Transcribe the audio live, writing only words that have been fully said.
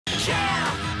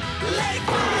Lake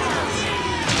bottom!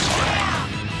 Yeah!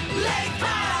 Lake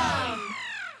bottom!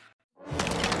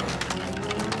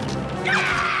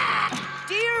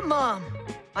 Dear Mom,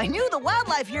 I knew the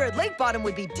wildlife here at Lake Bottom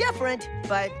would be different,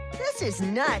 but this is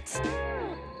nuts.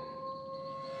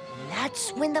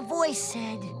 That's when the voice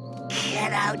said,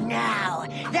 "Get out now!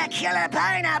 The killer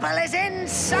pineapple is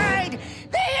inside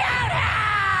the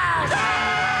outhouse!"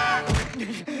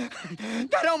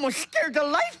 That almost scared the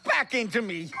life back into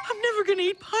me. I'm never gonna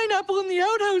eat pineapple in the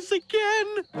outhouse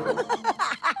again.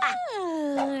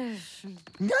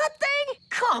 Nothing?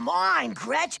 Come on,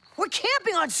 Gretch. We're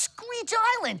camping on Screech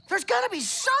Island. There's gotta be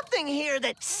something here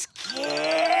that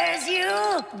scares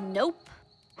you. Nope.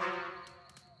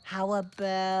 How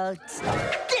about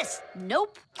this?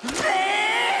 Nope.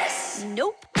 This?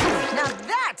 Nope. Now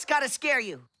that's gotta scare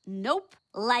you. Nope.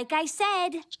 Like I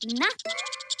said, nah.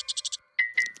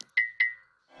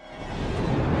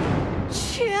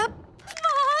 Chipmunk!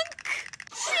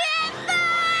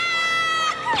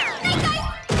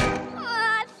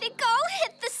 I think I'll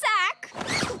hit the sack.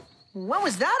 What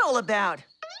was that all about?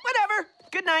 Whatever.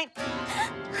 Good night.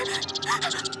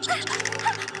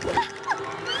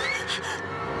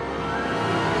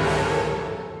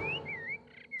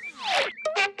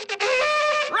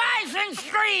 Rise and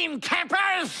scream,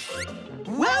 campers!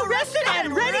 Well rested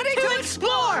and ready to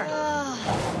explore.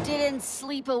 Didn't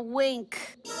sleep a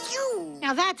wink.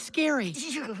 Now that's scary.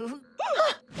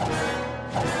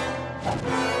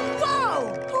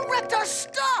 Whoa! Who wrecked our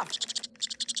stuff?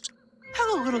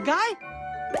 Hello, little guy.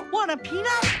 Want a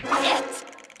peanut?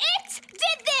 It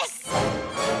did this!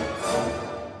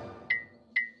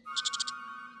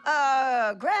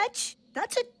 Gretch,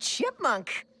 that's a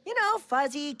chipmunk. You know,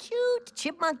 fuzzy, cute,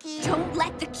 chipmunky. Don't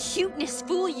let the cuteness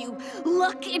fool you.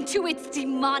 Look into its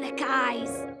demonic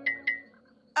eyes.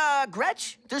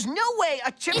 Gretch, there's no way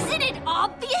a Isn't it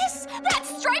obvious? That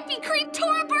stripy creep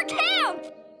tore up our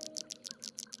camp!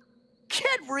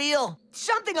 Get real.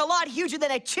 Something a lot huger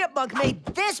than a chipmunk made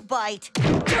this bite.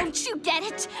 Don't you get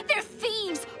it? They're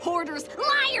thieves, hoarders,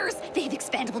 liars. They have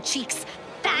expandable cheeks.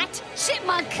 That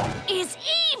chipmunk is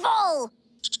evil!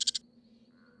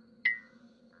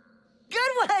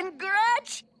 Good one,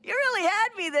 Gretch. You really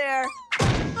had me there.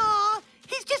 Aw,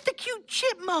 he's just a cute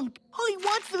chipmunk. All he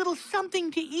wants is a little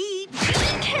something to eat. Be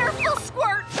careful,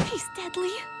 Squirt. He's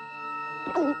deadly.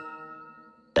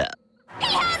 He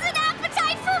has an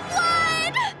appetite for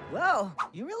blood! Whoa,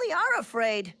 you really are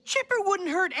afraid. Chipper wouldn't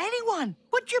hurt anyone.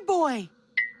 What's your boy?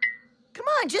 Come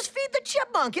on, just feed the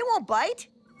chipmunk. It won't bite.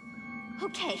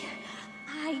 Okay,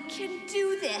 I can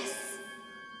do this.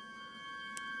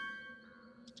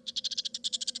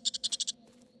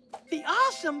 The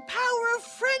awesome power of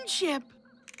friendship.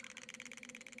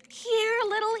 Here,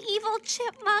 little evil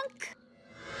chipmunk.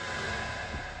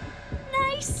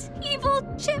 Nice, evil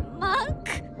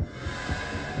chipmunk.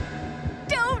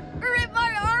 Don't rip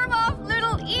my arm off,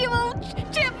 little evil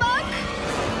chipmunk.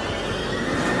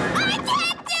 I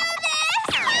can't do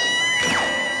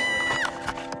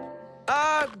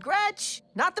this! Gretch,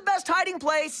 not the best hiding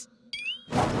place.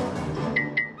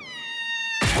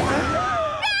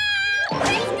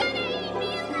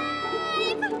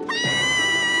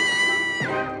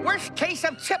 Worst case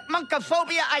of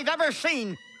chipmunkophobia I've ever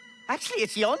seen. Actually,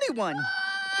 it's the only one.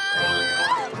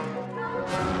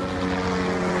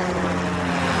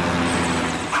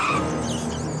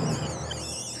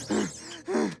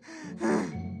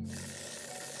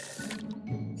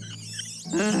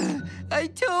 I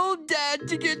told Dad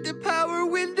to get the power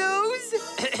windows.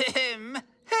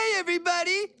 Hey,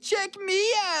 everybody, check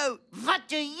me out. What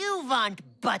do you want,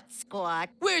 Buttsquat?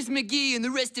 Where's McGee and the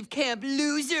rest of Camp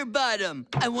Loser Bottom?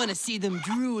 I want to see them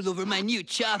drool over my new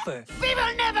chopper. We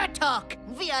will never talk.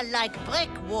 We are like brick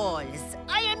walls,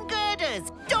 iron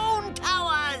girders, stone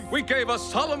towers. We gave a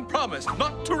solemn promise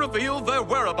not to reveal their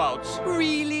whereabouts.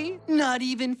 Really? Not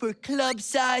even for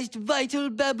club-sized vital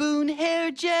baboon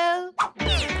hair gel?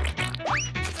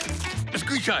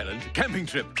 Screech Island camping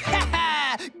trip.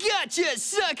 Ha-ha! Gotcha,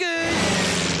 suckers!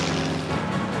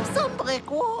 Some brick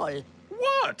wall.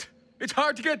 What? It's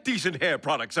hard to get decent hair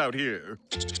products out here.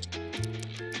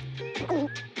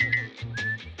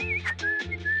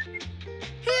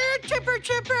 Here, Chipper,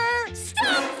 Chipper.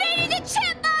 Stop feeding the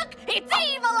chipmunk! It's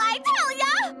evil, I tell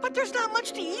ya! But there's not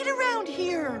much to eat around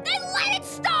here. Then let it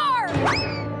starve!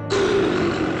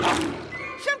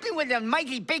 Something with a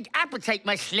mighty big appetite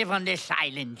must live on this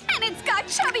island. And it's got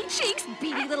chubby cheeks,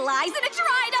 beady little eyes, and a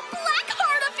dried up black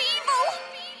heart of evil!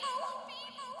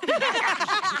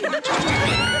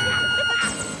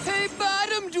 Hey,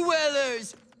 bottom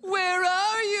dwellers! Where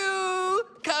are you?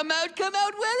 Come out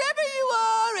wherever you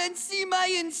are and see my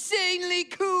insanely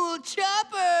cool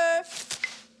chopper!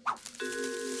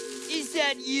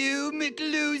 that you,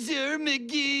 McLoser,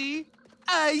 McGee?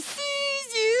 I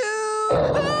seize you!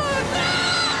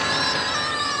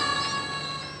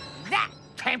 That,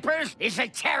 Campers, is a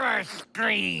terror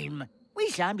scream. We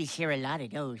zombies hear a lot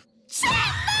of those.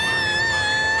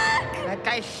 Like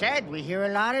I said, we hear a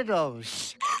lot of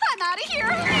those. I'm out of here.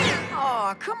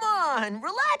 Oh, come on.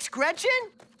 Relax, Gretchen.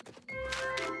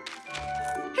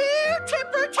 Here,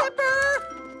 Chipper, Chipper!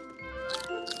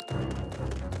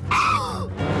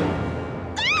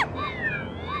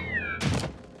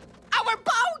 Our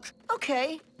boat!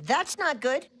 Okay, that's not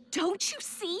good. Don't you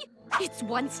see? It's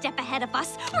one step ahead of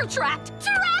us. We're trapped.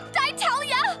 Trapped, I tell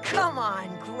ya! Come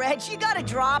on, Gretch, you gotta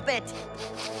drop it.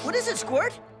 What is it,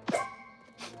 Squirt?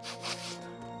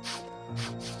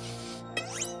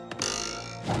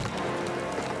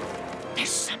 There's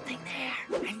something there.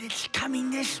 And it's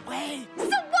coming this way. So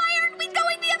why aren't we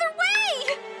going the other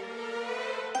way?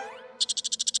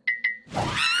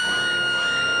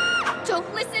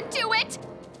 Don't listen to it.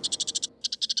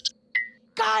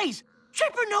 Guys,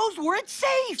 Chipper knows where it's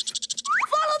safe.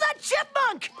 Follow that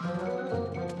chipmunk!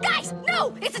 Guys,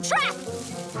 no! It's a trap!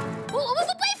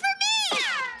 Wait for me!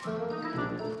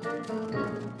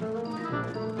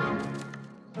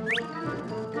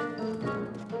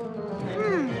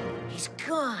 He's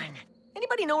gone.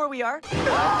 Anybody know where we are?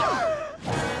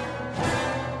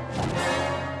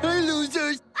 Hey,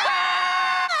 losers!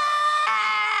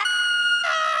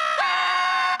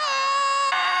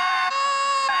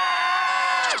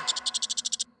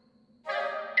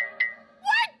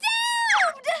 We're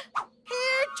doomed!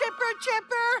 Here, Chipper,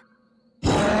 Chipper!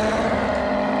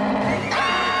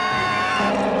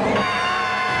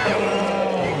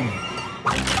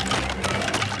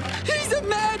 He's a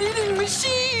man-eating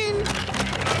machine!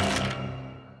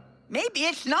 Maybe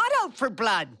it's not out for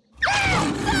blood.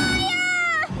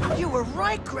 You were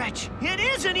right, Gretch. It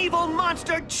is an evil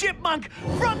monster chipmunk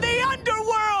from the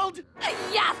underworld!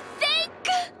 Ya think?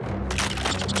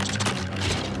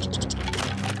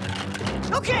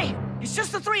 Okay, it's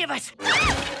just the three of us.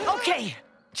 Okay,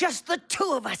 just the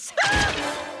two of us.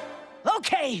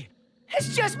 Okay,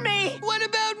 it's just me. What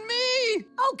about me?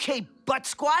 Okay,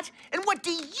 Buttsquat, and what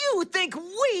do you think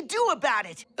we do about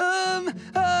it?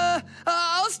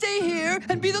 I'll stay here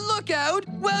and be the lookout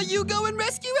while you go and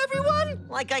rescue everyone?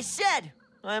 Like I said,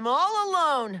 I'm all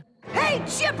alone. Hey,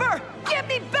 Chipper, give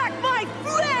me back my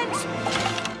friends!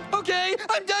 Okay,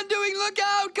 I'm done doing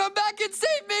lookout. Come back and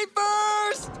save me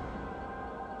first.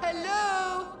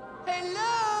 Hello?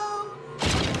 Hello?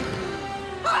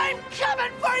 I'm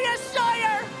coming for you,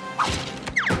 Sawyer!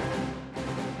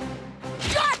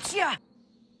 Gotcha!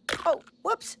 Oh,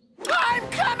 whoops. I'm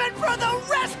coming for the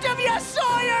rest of you,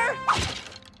 Sawyer!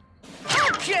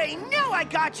 Okay, now I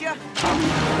got you.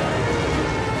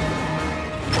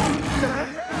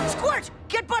 Squirt,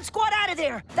 get Buttsquat out of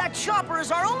there. That chopper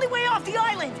is our only way off the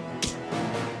island.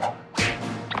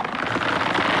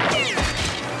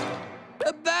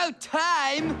 About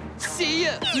time. See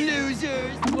ya,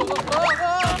 losers.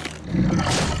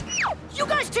 You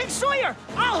guys take Sawyer.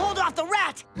 I'll hold off the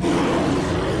rat.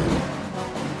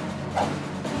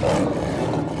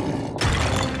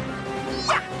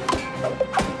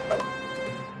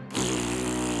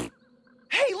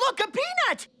 Hey, look, a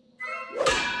peanut!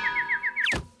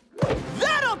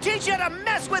 That'll teach you to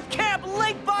mess with Camp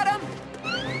Lakebottom!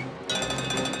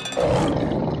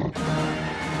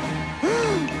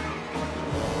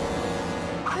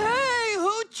 Hey,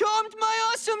 who chomped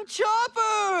my awesome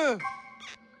chopper?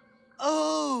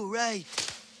 Oh, right.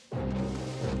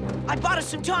 I bought us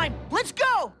some time. Let's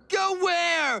go! Go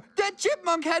where? That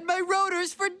chipmunk had my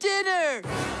rotors for dinner.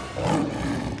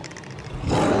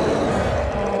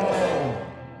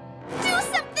 Do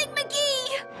something,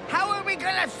 McGee! How are we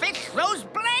gonna fix those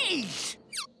blades?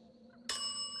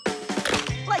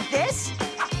 Like this?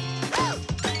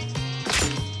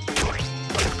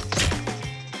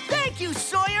 Thank you,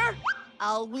 Sawyer!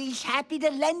 Always happy to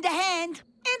lend a hand.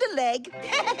 And a leg.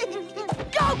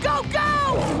 Go, go,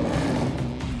 go!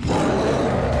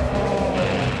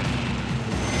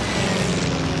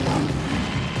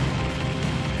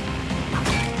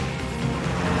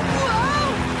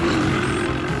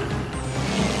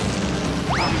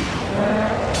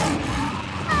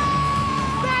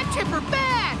 Bad Chipper,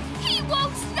 bad! He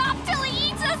won't stop till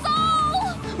he eats us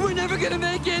all! We're never gonna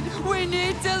make it. We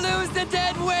need to lose the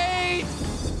dead weight.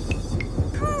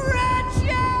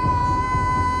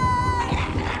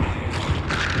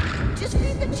 Just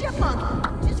feed the chipmunk.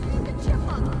 Just feed the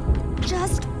chipmunk.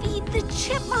 Just feed the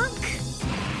chipmunk.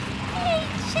 Hey,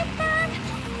 Chipper.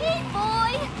 Hey,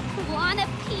 boy. Want a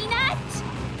peanut?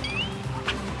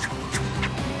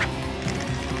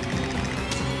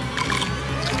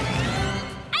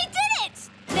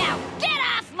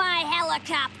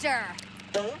 helicopter.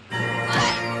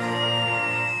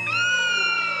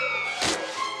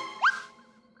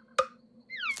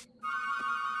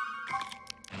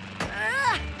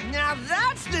 Now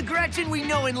that's the Gretchen we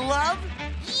know and love.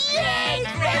 Yay,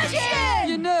 Gretchen!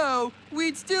 You know,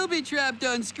 we'd still be trapped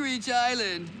on Screech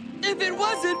Island if it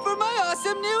wasn't for my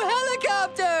awesome new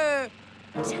helicopter!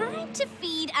 Time to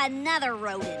feed another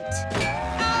rodent.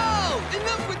 Ow!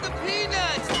 Enough with the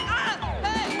peanuts!